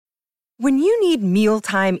When you need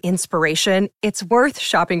mealtime inspiration, it's worth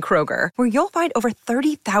shopping Kroger, where you'll find over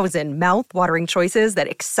 30,000 mouth-watering choices that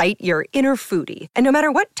excite your inner foodie. And no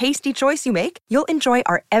matter what tasty choice you make, you'll enjoy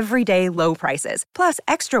our everyday low prices, plus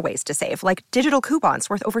extra ways to save, like digital coupons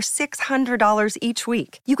worth over $600 each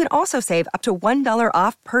week. You can also save up to $1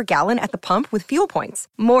 off per gallon at the pump with fuel points.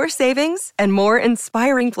 More savings and more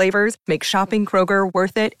inspiring flavors make shopping Kroger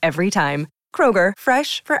worth it every time. Kroger,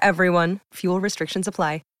 fresh for everyone. Fuel restrictions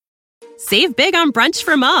apply. Save big on brunch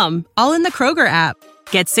for mom, all in the Kroger app.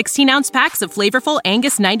 Get 16-ounce packs of flavorful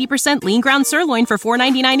Angus 90% lean ground sirloin for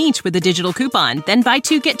 $4.99 each with a digital coupon. Then buy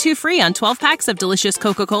 2, get 2 free on 12 packs of delicious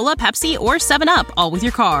Coca-Cola, Pepsi, or 7-Up, all with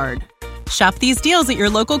your card. Shop these deals at your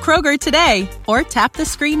local Kroger today, or tap the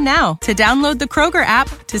screen now to download the Kroger app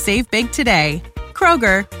to save big today.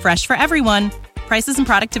 Kroger, fresh for everyone. Prices and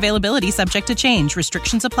product availability subject to change.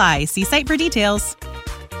 Restrictions apply. See site for details.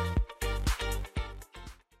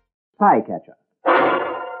 Spycatcher.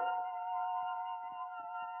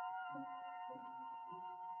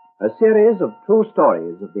 A series of true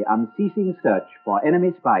stories of the unceasing search for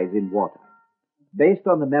enemy spies in wartime, based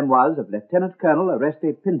on the memoirs of Lieutenant Colonel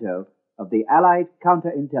Oreste Pinto of the Allied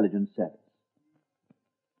Counterintelligence Service.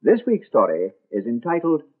 This week's story is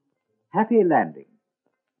entitled Happy Landing.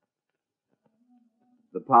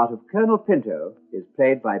 The part of Colonel Pinto is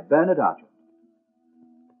played by Bernard Archer.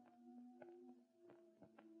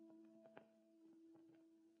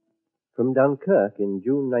 From Dunkirk in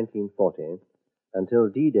June 1940 until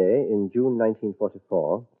D-Day in June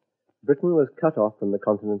 1944, Britain was cut off from the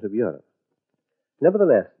continent of Europe.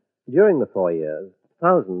 Nevertheless, during the 4 years,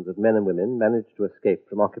 thousands of men and women managed to escape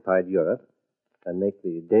from occupied Europe and make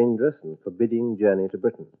the dangerous and forbidding journey to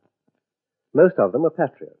Britain. Most of them were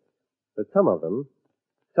patriots, but some of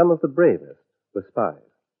the bravest, were spies.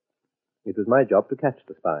 It was my job to catch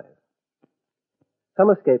the spies.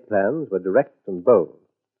 Some escape plans were direct and bold.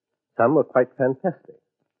 Some were quite fantastic.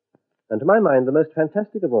 And to my mind, the most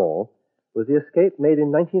fantastic of all was the escape made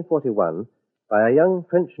in 1941 by a young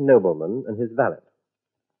French nobleman and his valet.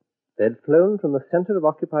 They had flown from the center of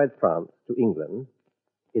occupied France to England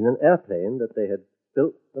in an airplane that they had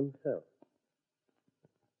built themselves.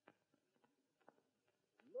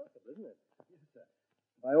 Remarkable, isn't it? Yes, sir.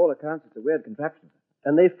 By all accounts, it's a weird contraption.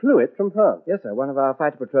 And they flew it from France. Yes, sir. One of our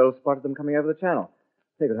fighter patrols spotted them coming over the channel.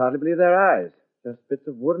 They could hardly believe their eyes. Just bits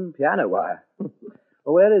of wood and piano wire.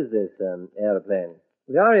 Well, where is this aeroplane?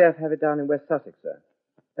 The RAF have it down in West Sussex, sir.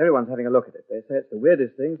 Everyone's having a look at it. They say it's the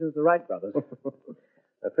weirdest thing since the Wright brothers.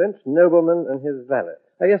 A French nobleman and his valet.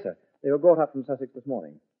 Oh, yes, sir. They were brought up from Sussex this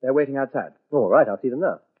morning. They're waiting outside. All right, I'll see them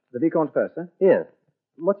now. The Vicomte first, sir? Yes.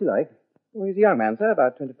 What's he like? Well, he's a young man, sir,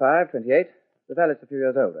 about 25, 28. The valet's a few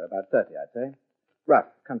years older, about 30, I'd say. Rough,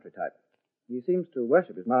 country type. He seems to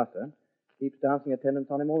worship his master. Keeps dancing attendance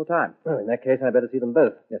on him all the time. Well, in that case, I'd better see them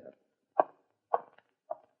both. Yes, sir.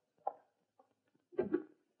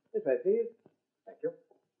 This way, please. Thank you.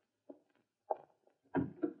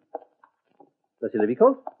 Monsieur le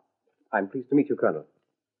Vicomte? I'm pleased to meet you, Colonel.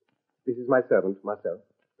 This is my servant, Marcel.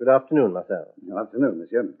 Good afternoon, Marcel. Good afternoon,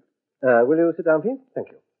 monsieur. Will you sit down, please? Thank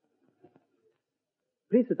you.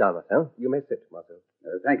 Please sit down, Marcel. You may sit, Marcel.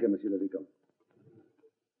 Thank you, monsieur le vicomte.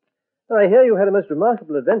 I hear you had a most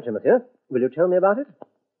remarkable adventure, monsieur. Will you tell me about it?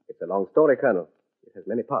 It's a long story, Colonel. It has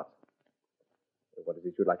many parts. What is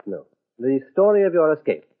it you'd like to know? The story of your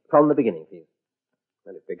escape, from the beginning, please.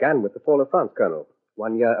 And it began with the fall of France, Colonel,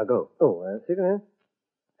 1 year ago. Oh, cigarette?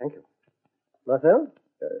 Thank you. Marcel?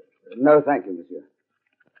 No, thank you, monsieur.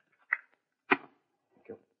 Thank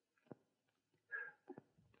you.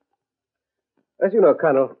 As you know,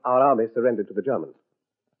 Colonel, our army surrendered to the Germans.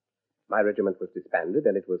 My regiment was disbanded,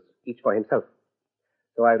 and it was each for himself.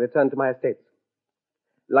 So I returned to my estates.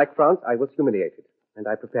 Like France, I was humiliated, and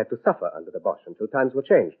I prepared to suffer under the Boche until times were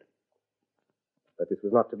changed. But this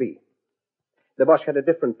was not to be. The Boche had a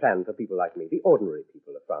different plan for people like me. The ordinary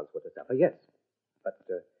people of France were to suffer, yes, but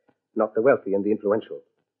not the wealthy and the influential.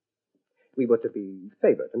 We were to be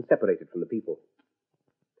favored and separated from the people.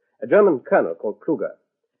 A German colonel called Kruger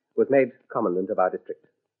was made commandant of our district.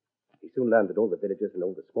 He soon learned that all the villagers and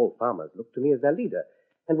all the small farmers looked to me as their leader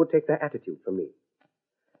and would take their attitude from me.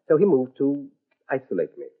 So he moved to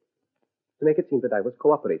isolate me, to make it seem that I was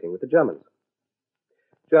cooperating with the Germans.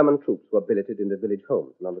 German troops were billeted in the village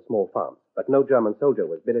homes and on the small farms, but no German soldier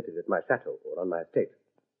was billeted at my chateau or on my estate.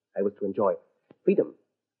 I was to enjoy freedom.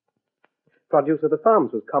 Produce of the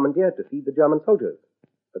farms was commandeered to feed the German soldiers,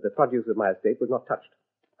 but the produce of my estate was not touched.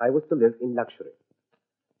 I was to live in luxury.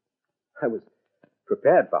 I was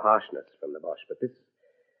prepared for harshness from the Boche, but this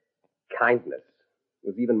kindness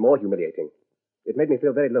was even more humiliating. It made me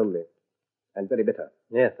feel very lonely. and very bitter.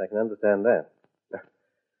 Yes, I can understand that.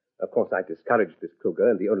 Of course, I discouraged this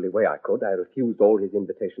Kruger in the only way I could. I refused all his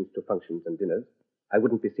invitations to functions and dinners. I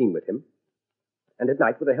wouldn't be seen with him. And at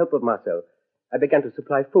night, with the help of Marcel, I began to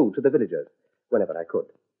supply food to the villagers whenever I could.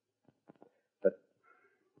 But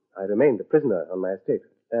I remained a prisoner on my estate.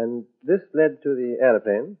 And this led to the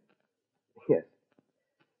aeroplane? Yes.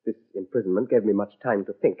 This imprisonment gave me much time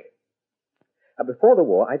to think. Before the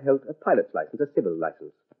war, I'd held a pilot's license, a civil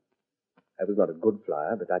license. I was not a good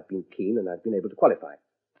flyer, but I'd been keen and I'd been able to qualify.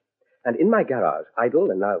 And in my garage, idle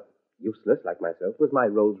and now useless like myself, was my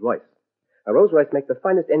Rolls-Royce. A Rolls-Royce makes the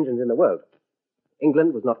finest engines in the world.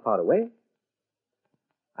 England was not far away.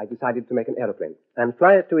 I decided to make an aeroplane. And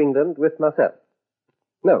fly it to England with Marcel?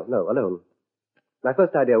 No, alone. My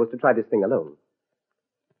first idea was to try this thing alone.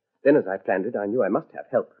 Then as I planned it, I knew I must have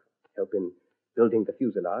help. Help in building the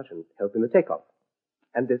fuselage and help in the takeoff.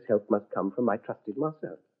 And this help must come from my trusted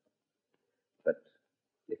Marcel. But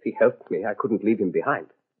if he helped me, I couldn't leave him behind.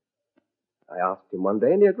 I asked him one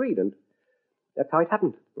day, and he agreed, and that's how it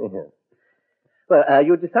happened. Yeah. Well,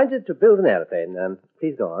 you decided to build an aeroplane.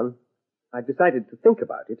 Please go on. I decided to think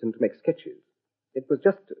about it and to make sketches. It was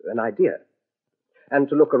just an idea. And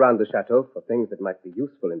to look around the chateau for things that might be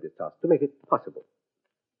useful in this task, to make it possible.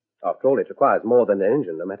 After all, it requires more than an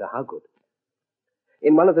engine, no matter how good.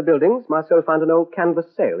 In one of the buildings, Marcel found an old canvas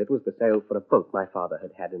sail. It was the sail for a boat my father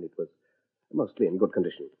had, and it was mostly in good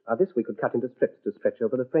condition. This we could cut into strips to stretch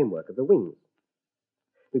over the framework of the wings.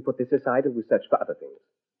 We put this aside and we searched for other things.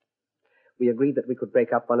 We agreed that we could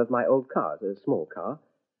break up one of my old cars, a small car,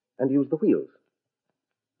 and use the wheels.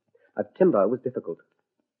 Timber was difficult.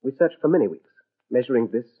 We searched for many weeks, measuring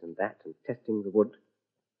this and that and testing the wood.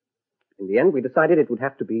 In the end, we decided it would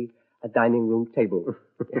have to be a dining room table.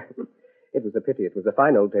 It was a pity. It was a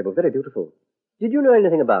fine old table, very beautiful. Did you know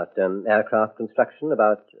anything about aircraft construction,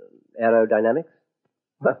 about aerodynamics?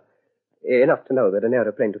 Well, enough to know that an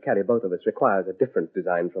aeroplane to carry both of us requires a different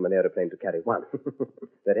design from an aeroplane to carry one.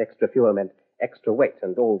 That extra fuel meant extra weight,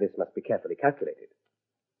 and all this must be carefully calculated.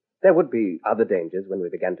 There would be other dangers when we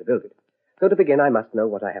began to build it. So to begin, I must know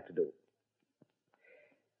what I have to do.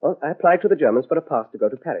 Well, I applied to the Germans for a pass to go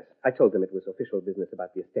to Paris. I told them it was official business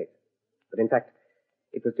about the estate. But in fact,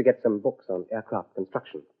 it was to get some books on aircraft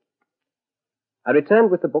construction. I returned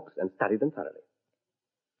with the books and studied them thoroughly.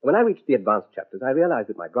 When I reached the advanced chapters, I realized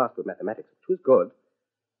that my grasp of mathematics, which was good,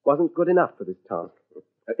 wasn't good enough for this task.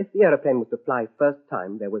 If the aeroplane was to fly first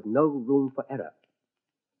time, there was no room for error.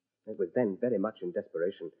 It was then very much in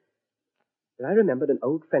desperation that I remembered an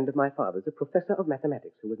old friend of my father's, a professor of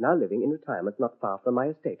mathematics, who was now living in retirement not far from my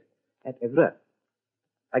estate, at Evreux.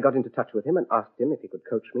 I got into touch with him and asked him if he could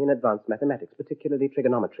coach me in advanced mathematics, particularly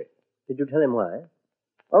trigonometry. Did you tell him why?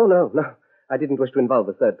 Oh, no. I didn't wish to involve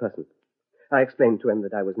a third person. I explained to him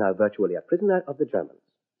that I was now virtually a prisoner of the Germans,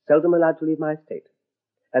 seldom allowed to leave my estate,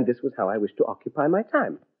 and this was how I wished to occupy my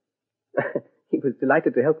time. He was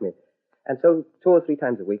delighted to help me, and so 2 or 3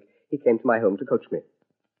 times a week he came to my home to coach me.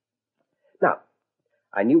 Now,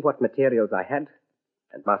 I knew what materials I had,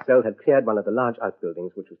 and Marcel had cleared one of the large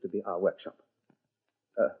outbuildings which was to be our workshop.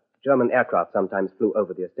 German aircraft sometimes flew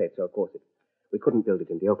over the estate, so of course we couldn't build it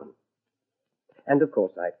in the open. And of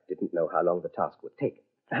course I didn't know how long the task would take.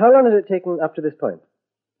 How long has it taken up to this point?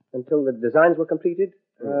 Until the designs were completed?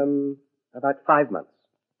 About 5 months.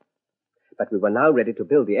 But we were now ready to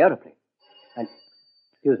build the aeroplane. And,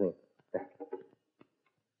 excuse me.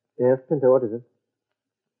 Yes, Pinto, what is it?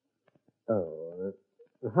 Oh,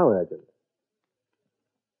 how urgent?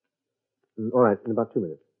 All right, in about 2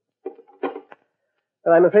 minutes.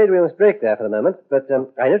 Well, I'm afraid we must break there for the moment, but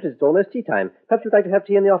I notice it's almost tea time. Perhaps you'd like to have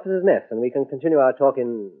tea in the officer's mess, and we can continue our talk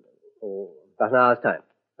in about an hour's time.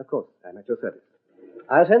 Of course, I'm at your service.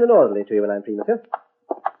 I'll send an orderly to you when I'm free, monsieur.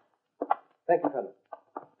 Thank you, Colonel.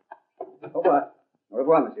 Au revoir. Au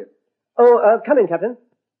revoir, monsieur. Oh, come in, Captain.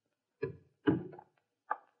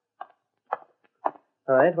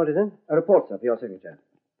 All right, what is it? A report, sir, for your signature.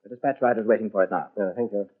 The dispatch rider's waiting for it now. Oh,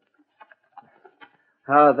 thank you.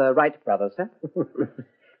 How are the Wright brothers, sir?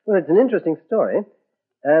 Well, it's an interesting story.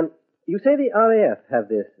 You say the RAF have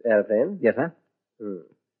this airplane? Yes, sir.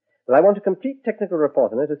 Well, I want a complete technical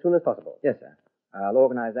report on it as soon as possible. Yes, sir. I'll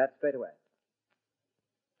organize that straight away.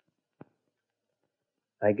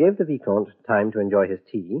 I gave the Vicomte time to enjoy his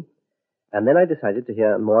tea, and then I decided to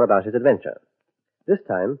hear more about his adventure. This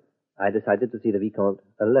time, I decided to see the Vicomte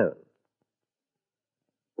alone.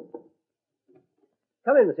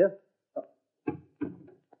 Come in, monsieur.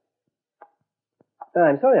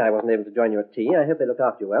 I'm sorry I wasn't able to join you at tea. I hope they looked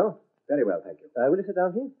after you well. Very well, thank you. Will you sit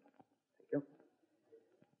down, please? Thank you.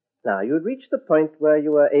 Now, you had reached the point where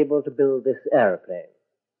you were able to build this aeroplane.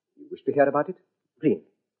 You wish to hear about it? Please.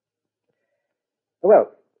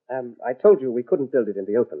 Well, I told you we couldn't build it in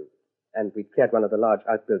the open, and we'd cleared one of the large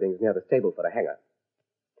outbuildings near the stable for a hangar.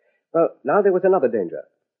 Well, now there was another danger.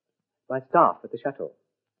 My staff at the chateau.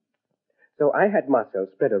 So I had Marcel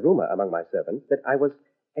spread a rumor among my servants that I was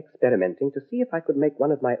experimenting to see if I could make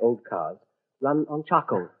one of my old cars run on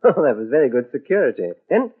charcoal. Oh, that was very good security.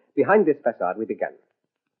 Then, behind this facade, we began.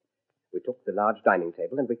 We took the large dining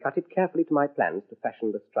table and we cut it carefully to my plans to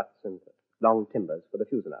fashion the struts and long timbers for the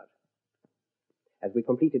fuselage. As we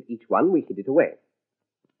completed each one, we hid it away.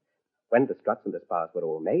 When the struts and the spars were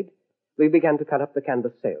all made, we began to cut up the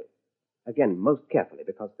canvas sail. Again, most carefully,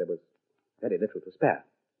 because there was very little to spare.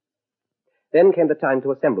 Then came the time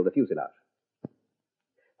to assemble the fuselage.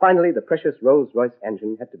 Finally, the precious Rolls-Royce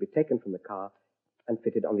engine had to be taken from the car and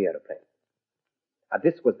fitted on the aeroplane.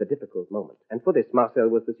 This was the difficult moment, and for this Marcel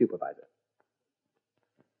was the supervisor.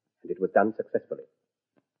 And it was done successfully.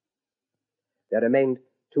 There remained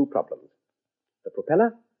two problems, the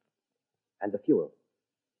propeller and the fuel.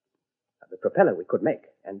 The propeller we could make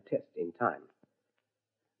and test in time.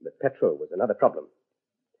 The petrol was another problem.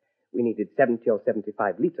 We needed 70 or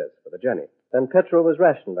 75 liters for the journey. And petrol was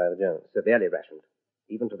rationed by the Germans. Severely rationed,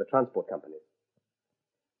 even to the transport companies.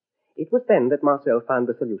 It was then that Marcel found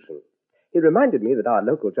the solution. He reminded me that our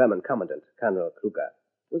local German commandant, Colonel Kruger,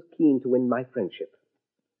 was keen to win my friendship.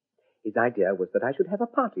 His idea was that I should have a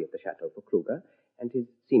party at the chateau for Kruger and his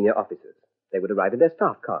senior officers. They would arrive in their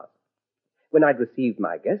staff cars. When I'd received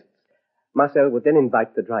my guests, Marcel would then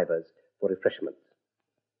invite the drivers for refreshments.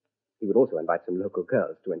 He would also invite some local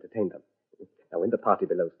girls to entertain them. Now, when the party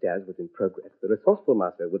below stairs was in progress, the resourceful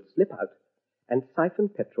Marcel would slip out and siphon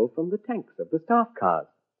petrol from the tanks of the staff cars.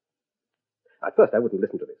 At first, I wouldn't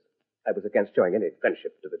listen to this. I was against showing any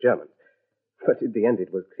friendship to the Germans. But in the end,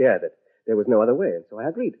 it was clear that there was no other way, and so I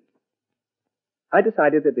agreed. I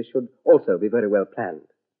decided that this should also be very well planned.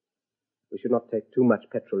 We should not take too much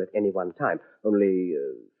petrol at any one time, only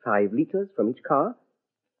 5 liters from each car,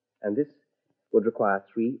 and this would require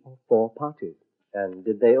 3 or 4 parties. And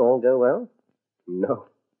did they all go well? No,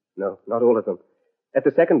 not all of them. At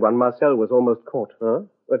the second one, Marcel was almost caught.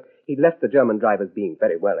 But he left the German drivers being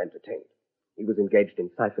very well entertained. He was engaged in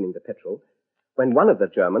siphoning the petrol when one of the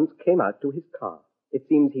Germans came out to his car. It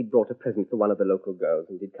seems he'd brought a present for one of the local girls,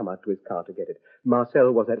 and he'd come out to his car to get it.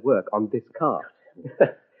 Marcel was at work on this car.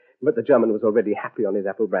 But the German was already happy on his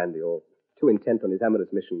apple brandy, or too intent on his amorous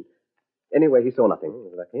mission. Anyway, he saw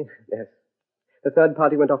nothing. Lucky. Yes. The third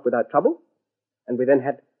party went off without trouble, and we then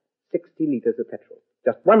had 60 liters of petrol.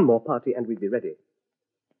 Just one more party, and we'd be ready.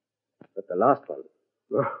 But the last one,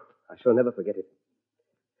 I shall never forget it.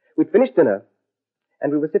 We'd finished dinner,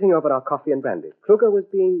 and we were sitting over our coffee and brandy. Kruger was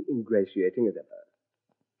being ingratiating as ever.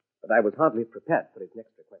 But I was hardly prepared for his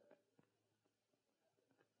next request.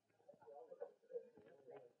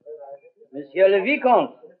 Monsieur le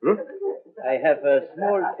Vicomte, I have a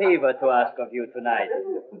small favor to ask of you tonight.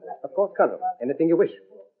 Of course, Colonel. Anything you wish.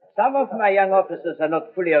 Some of my young officers are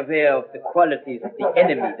not fully aware of the qualities of the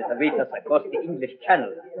enemy that await us across the English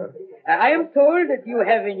Channel. I am told that you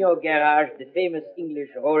have in your garage the famous English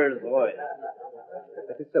Rolls-Royce.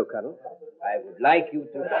 That is so, Colonel. I would like you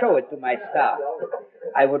to show it to my staff.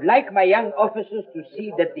 I would like my young officers to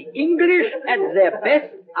see that the English at their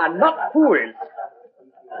best are not fools.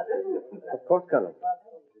 Of course, Colonel.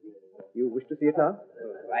 You wish to see it now?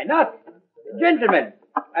 Why not? Gentlemen,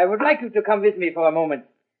 I would like you to come with me for a moment.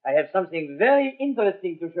 I have something very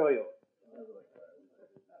interesting to show you.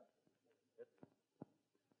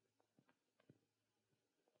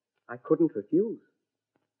 I couldn't refuse.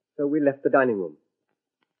 So we left the dining room.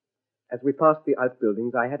 As we passed the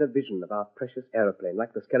outbuildings, I had a vision of our precious aeroplane,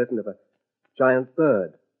 like the skeleton of a giant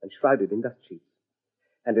bird and shrouded in dust sheets.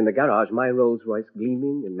 And in the garage, my Rolls-Royce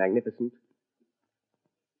gleaming and magnificent,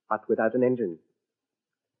 but without an engine.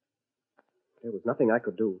 There was nothing I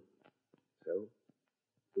could do. So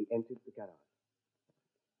we entered the garage.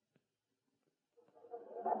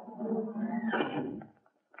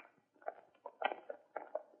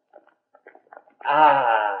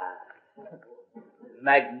 Ah,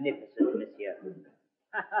 magnificent, monsieur.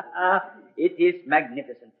 It is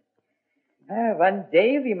magnificent. One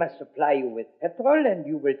day we must supply you with petrol, and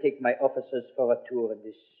you will take my officers for a tour in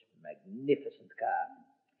this magnificent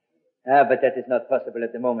car. But that is not possible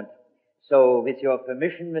at the moment. So, with your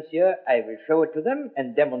permission, monsieur, I will show it to them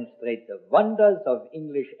and demonstrate the wonders of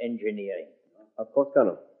English engineering. Of course,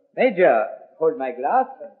 Colonel. Major, hold my glass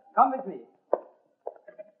and come with me.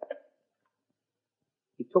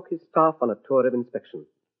 He took his staff on a tour of inspection,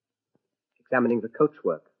 examining the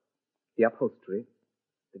coachwork, the upholstery,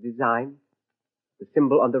 the design, the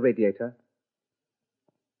symbol on the radiator.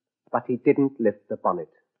 But he didn't lift the bonnet.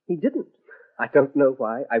 He didn't. I don't know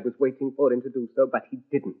why. I was waiting for him to do so, but he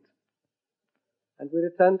didn't. And we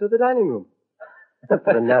returned to the dining room.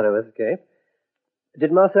 What a narrow escape.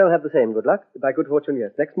 Did Marcel have the same good luck? By good fortune,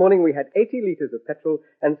 yes. Next morning we had 80 liters of petrol,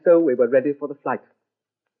 and so we were ready for the flight.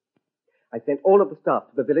 I sent all of the staff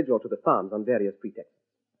to the village or to the farms on various pretexts.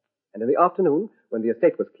 And in the afternoon, when the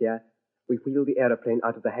estate was clear, we wheeled the aeroplane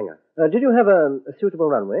out of the hangar. Did you have a suitable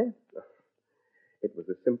runway? It was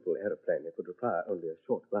a simple aeroplane. It would require only a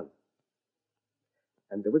short run.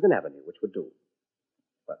 And there was an avenue which would do.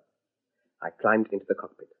 Well, I climbed into the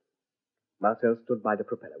cockpit. Marcel stood by the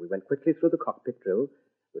propeller. We went quickly through the cockpit drill,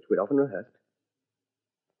 which we'd often rehearsed,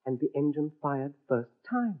 and the engine fired first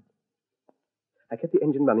time. I kept the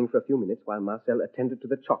engine running for a few minutes while Marcel attended to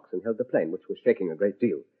the chocks and held the plane, which was shaking a great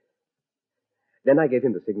deal. Then I gave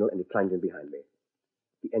him the signal, and he climbed in behind me.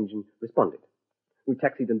 The engine responded. We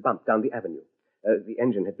taxied and bumped down the avenue. The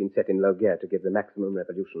engine had been set in low gear to give the maximum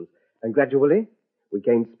revolutions, and gradually we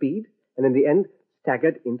gained speed, and in the end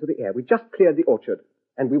staggered into the air. We just cleared the orchard,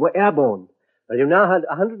 and we were airborne. Well, you now had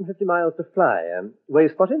 150 miles to fly. Were you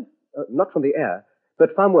spotted? Not from the air,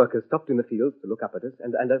 but farm workers stopped in the fields to look up at us,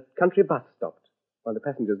 and a country bus stopped while the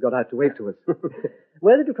passengers got out to wave to us.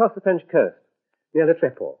 Where did you cross the French coast? Near the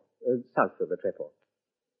Tréport, south of the Tréport.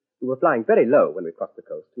 We were flying very low when we crossed the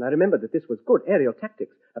coast, and I remembered that this was good aerial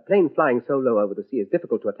tactics. A plane flying so low over the sea is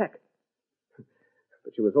difficult to attack.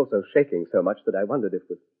 But she was also shaking so much that I wondered if,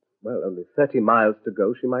 with, only 30 miles to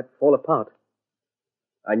go, she might fall apart.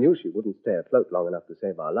 I knew she wouldn't stay afloat long enough to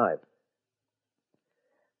save our lives.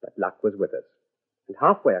 But luck was with us. And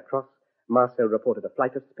halfway across, Marcel reported a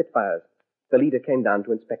flight of Spitfires. The leader came down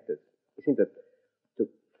to inspect us. He seemed to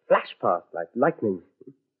flash past like lightning.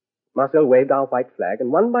 Marcel waved our white flag,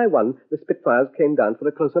 and one by one, the Spitfires came down for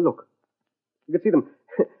a closer look. You could see them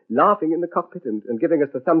laughing in the cockpit and giving us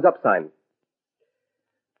the thumbs-up sign.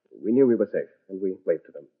 We knew we were safe, and we waved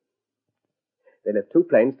to them. They left 2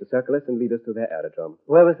 planes to circle us and lead us to their aerodrome.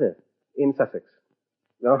 Where was this? In Sussex.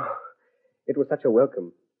 Oh, it was such a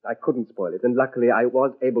welcome. I couldn't spoil it, and luckily I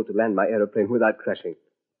was able to land my aeroplane without crashing.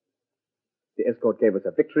 The escort gave us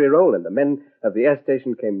a victory roll, and the men of the air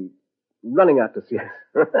station came running out to see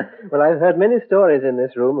us. Well, I've heard many stories in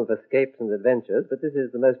this room of escapes and adventures, but this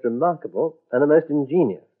is the most remarkable and the most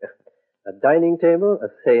ingenious. A dining table, a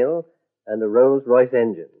sail, and a Rolls-Royce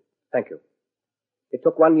engine. Thank you. It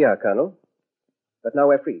took 1 year, Colonel, but now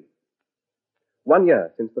we're free. 1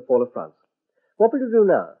 year since the fall of France. What will you do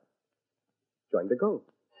now? Join the Gulf.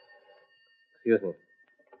 Excuse me.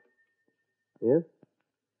 Yes?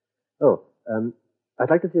 Oh, I'd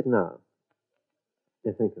like to see it now.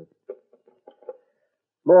 Yes, thank you.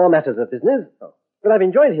 More matters of business. Oh. Well, I've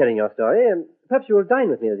enjoyed hearing your story, and perhaps you will dine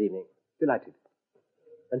with me this evening. Delighted.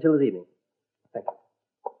 Until this evening. Thank you.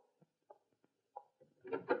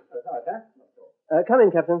 Come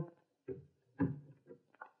in, Captain.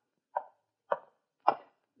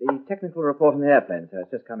 The technical report on the airplane, sir, has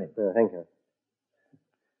just come in. Thank you.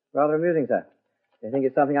 Rather amusing, sir. They think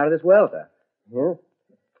it's something out of this world, sir. Yes?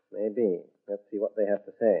 Maybe. Let's see what they have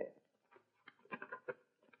to say.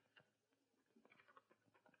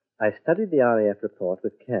 I studied the RAF report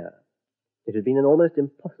with care. It had been an almost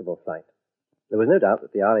impossible flight. There was no doubt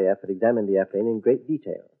that the RAF had examined the airplane in great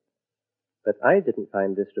detail. But I didn't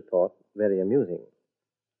find this report very amusing.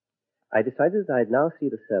 I decided that I'd now see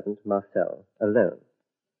the servant, Marcel, alone.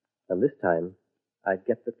 And this time, I'd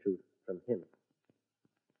get the truth from him.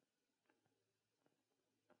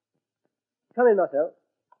 Come in, Marcel.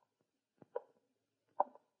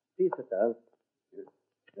 Please sit down.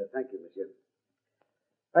 Thank you, monsieur.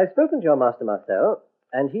 I've spoken to your master, Marcel,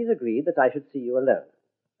 and he's agreed that I should see you alone.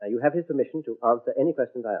 Now, you have his permission to answer any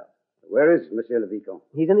questions I ask. Where is Monsieur le Vicomte?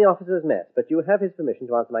 He's in the officers' mess, but you have his permission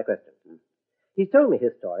to answer my questions. He's told me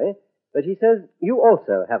his story, but he says you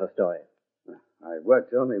also have a story. I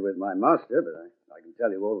worked only with my master, but I can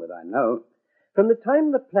tell you all that I know. From the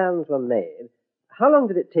time the plans were made, how long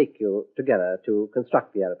did it take you together to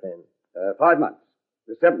construct the aeroplane? 5 months.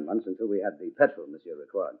 The 7 months until we had the petrol Monsieur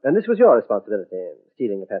required. And this was your responsibility,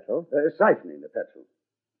 stealing the petrol? Siphoning the petrol.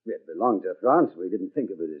 It belonged to France. We didn't think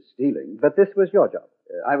of it as stealing. But this was your job?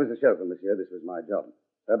 I was a chauffeur, monsieur. This was my job.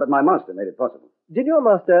 But my master made it possible. Did your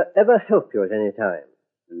master ever help you at any time?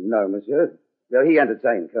 No, monsieur. Well, he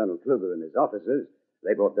entertained Colonel Kluger and his officers.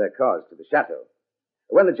 They brought their cars to the chateau.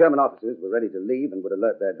 When the German officers were ready to leave and would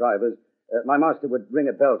alert their drivers, my master would ring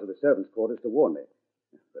a bell to the servants' quarters to warn me.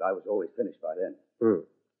 But I was always finished by then.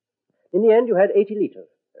 In the end, you had 80 liters.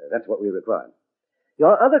 That's what we required.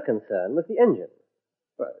 Your other concern was the engine.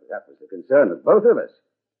 Well, that was the concern of both of us.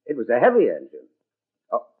 It was a heavy engine.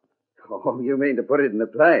 Oh, Oh, you mean to put it in the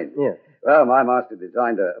plane? Yes. Well, my master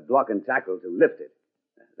designed a block and tackle to lift it.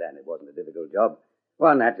 Then it wasn't a difficult job.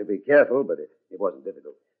 One had to be careful, but it wasn't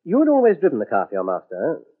difficult. You had always driven the car for your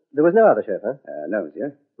master. There was no other chauffeur. No,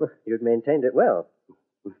 monsieur. You'd maintained it well.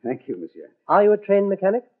 Thank you, monsieur. Are you a trained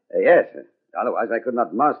mechanic? Yes. Otherwise, I could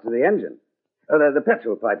not master the engine. The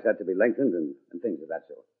petrol pipes had to be lengthened and things of that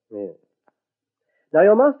sort. Yes. Now,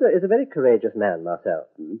 your master is a very courageous man, Marcel.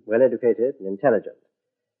 Mm-hmm. Well-educated and intelligent.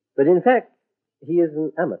 But in fact, he is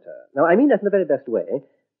an amateur. Now, I mean that in the very best way.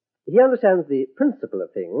 He understands the principle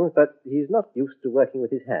of things, but he's not used to working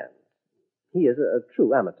with his hands. He is a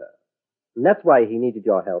true amateur. And that's why he needed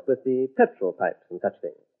your help with the petrol pipes and such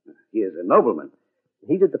things. He is a nobleman.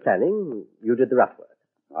 He did the planning, you did the rough work.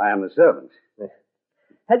 I am the servant.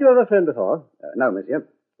 Had you ever flown before? No, monsieur.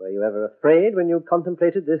 Were you ever afraid when you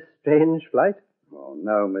contemplated this strange flight? Oh,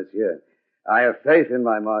 no, monsieur. I have faith in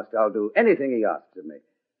my master. I'll do anything he asks of me.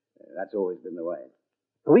 That's always been the way.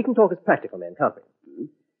 We can talk as practical men, can't we? Mm-hmm.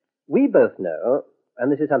 We both know,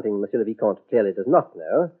 and this is something Monsieur le Vicomte clearly does not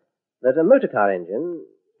know, that a motor car engine,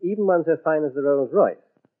 even one so fine as the Rolls-Royce,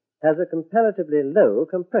 has a comparatively low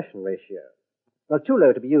compression ratio. Not too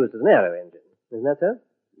low to be used as an aero engine. Isn't that so?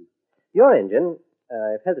 Your engine,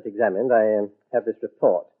 I've had it examined. I have this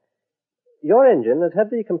report. Your engine has had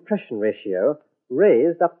the compression ratio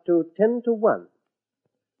raised up to 10 to 1.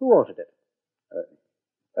 Who altered it?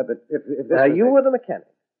 But if this you were the mechanic.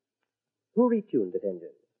 Who retuned this engine?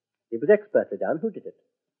 It was expertly done. Who did it?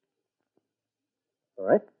 All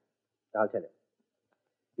right. I'll tell you.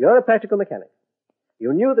 You're a practical mechanic.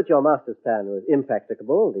 You knew that your master's plan was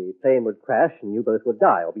impracticable. The plane would crash and you both would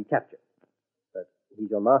die or be captured. But he's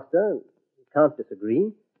your master. You can't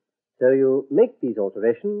disagree. So you make these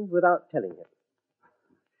alterations without telling him.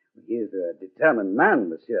 He is a determined man,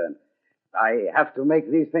 monsieur. I have to make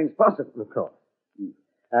these things possible. Of course.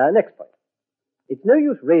 Next point. It's no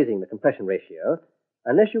use raising the compression ratio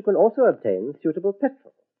unless you can also obtain suitable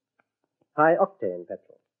petrol. High-octane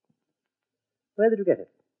petrol. Where did you get it?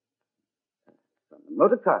 From the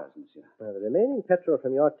motor cars, monsieur. The remaining petrol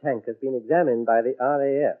from your tank has been examined by the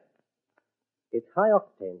RAF. It's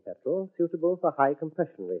high-octane petrol suitable for high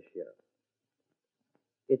compression ratio.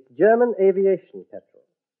 It's German aviation petrol.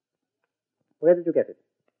 Where did you get it?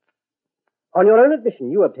 On your own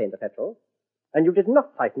admission, you obtained the petrol, and you did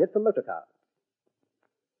not siphon it from motor cars.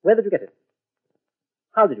 Where did you get it?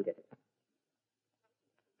 How did you get it?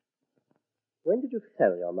 When did you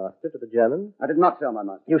sell your master to the Germans? I did not sell my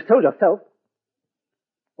master. You sold yourself.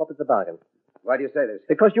 What was the bargain? Why do you say this?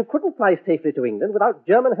 Because you couldn't fly safely to England without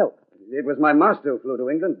German help. It was my master who flew to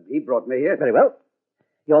England. He brought me here. Very well.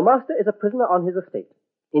 Your master is a prisoner on his estate.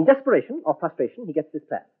 In desperation or frustration, he gets this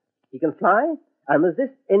plan. He can fly, and there's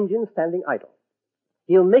this engine standing idle.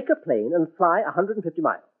 He'll make a plane and fly 150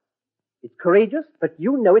 miles. It's courageous, but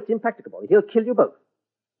you know it's impracticable. He'll kill you both.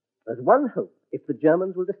 There's one hope, if the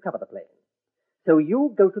Germans will discover the plane. So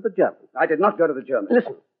you go to the Germans. I did not go to the Germans.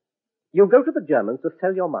 Listen. You go to the Germans to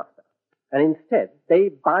sell your master. And instead, they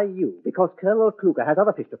buy you because Colonel Kluger has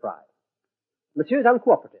other fish to fry. Monsieur is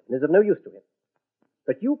uncooperative and is of no use to him.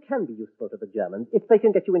 But you can be useful to the Germans if they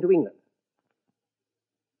can get you into England.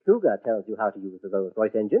 Kluger tells you how to use the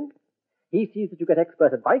Rolls-Royce engine. He sees that you get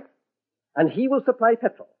expert advice, and he will supply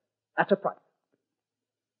petrol at a price.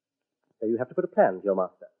 So you have to put a plan to your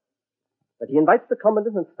master. That he invites the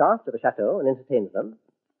commandant and staff to the chateau and entertains them.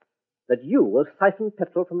 That you will siphon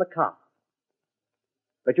petrol from the car.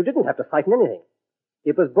 But you didn't have to siphon anything.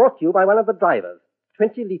 It was brought to you by one of the drivers,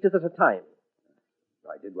 20 liters at a time.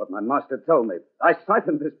 I did what my master told me. I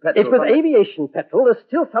siphoned this petrol. It was aviation petrol. There's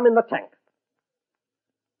still some in the tank.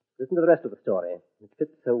 Listen to the rest of the story. It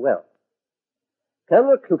fits so well.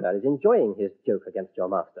 Colonel Kluger is enjoying his joke against your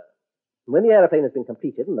master. And when the aeroplane has been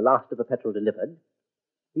completed and the last of the petrol delivered,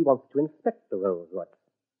 he wants to inspect the Rolls-Royce.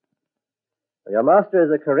 Well, your master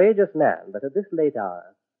is a courageous man, but at this late hour,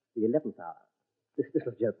 the 11th hour, this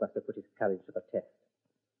little joke must have put his courage to the test.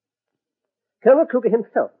 Colonel Kluger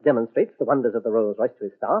himself demonstrates the wonders of the Rolls-Royce to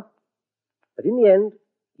his staff, but in the end,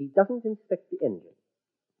 he doesn't inspect the engine.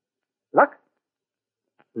 Luck?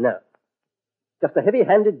 No. Just a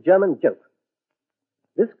heavy-handed German joke.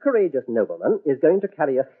 This courageous nobleman is going to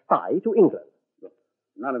carry a spy to England.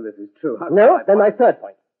 None of this is true. No? Then my third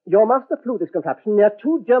point. Your master flew this contraption near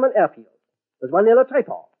 2 German airfields. There's one near Le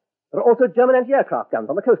Tréport. There are also German anti-aircraft guns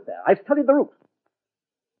on the coast there. I've studied the route.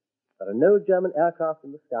 There are no German aircraft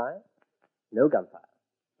in the sky, no gunfire.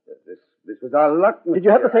 This was our luck, monsieur. Did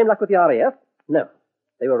you have the same luck with the RAF? No.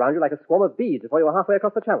 They were around you like a swarm of bees before you were halfway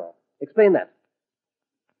across the channel. Explain that.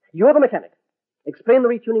 You're the mechanic. Explain the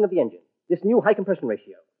retuning of the engine, this new high compression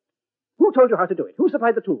ratio. Who told you how to do it? Who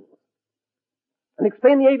supplied the tools? and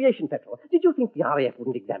explain the aviation petrol. Did you think the RAF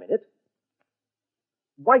wouldn't examine it?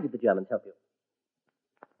 Why did the Germans help you?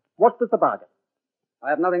 What was the bargain? I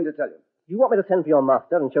have nothing to tell you. You want me to send for your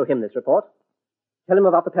master and show him this report? Tell him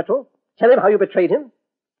about the petrol? Tell him how you betrayed him?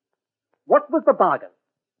 What was the bargain?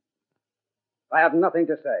 I have nothing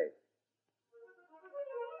to say.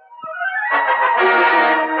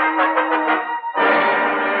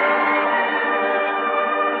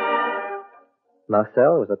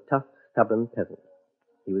 Marcel was a tough, stubborn peasant.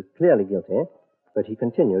 He was clearly guilty, but he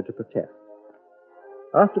continued to protest.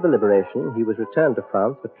 After the liberation, he was returned to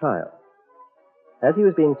France for trial. As he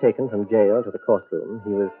was being taken from jail to the courtroom,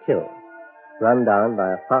 he was killed, run down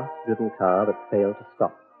by a fast-driven car that failed to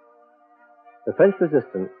stop. The French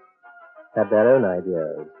resistance had their own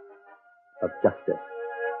ideas of justice.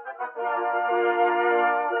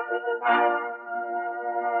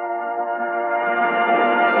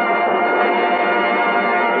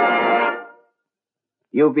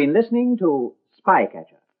 You've been listening to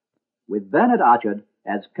Spycatcher, with Bernard Archard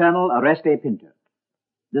as Colonel Oreste Pinto.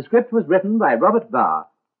 The script was written by Robert Barr,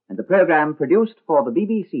 and the program produced for the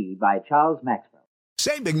BBC by Charles Maxwell.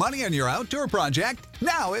 Save big money on your outdoor project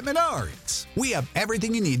now at Menards. We have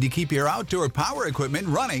everything you need to keep your outdoor power equipment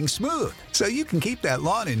running smooth, so you can keep that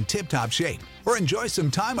lawn in tip-top shape or enjoy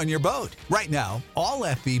some time on your boat. Right now, all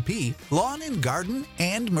FVP, lawn and garden,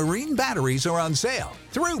 and marine batteries are on sale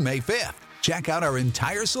through May 5th. Check out our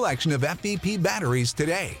entire selection of FVP batteries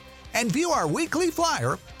today and view our weekly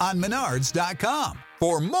flyer on Menards.com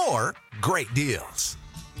for more great deals.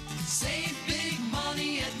 Save big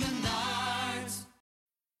money at Menards.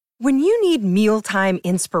 When you need mealtime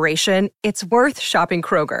inspiration, it's worth shopping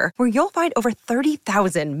Kroger, where you'll find over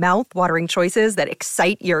 30,000 mouth-watering choices that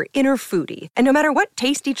excite your inner foodie. And no matter what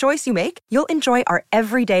tasty choice you make, you'll enjoy our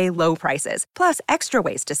everyday low prices, plus extra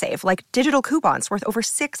ways to save, like digital coupons worth over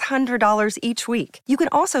 $600 each week. You can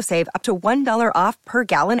also save up to $1 off per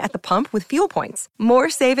gallon at the pump with fuel points. More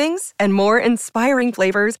savings and more inspiring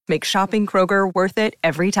flavors make shopping Kroger worth it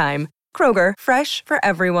every time. Kroger, fresh for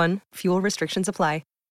everyone. Fuel restrictions apply.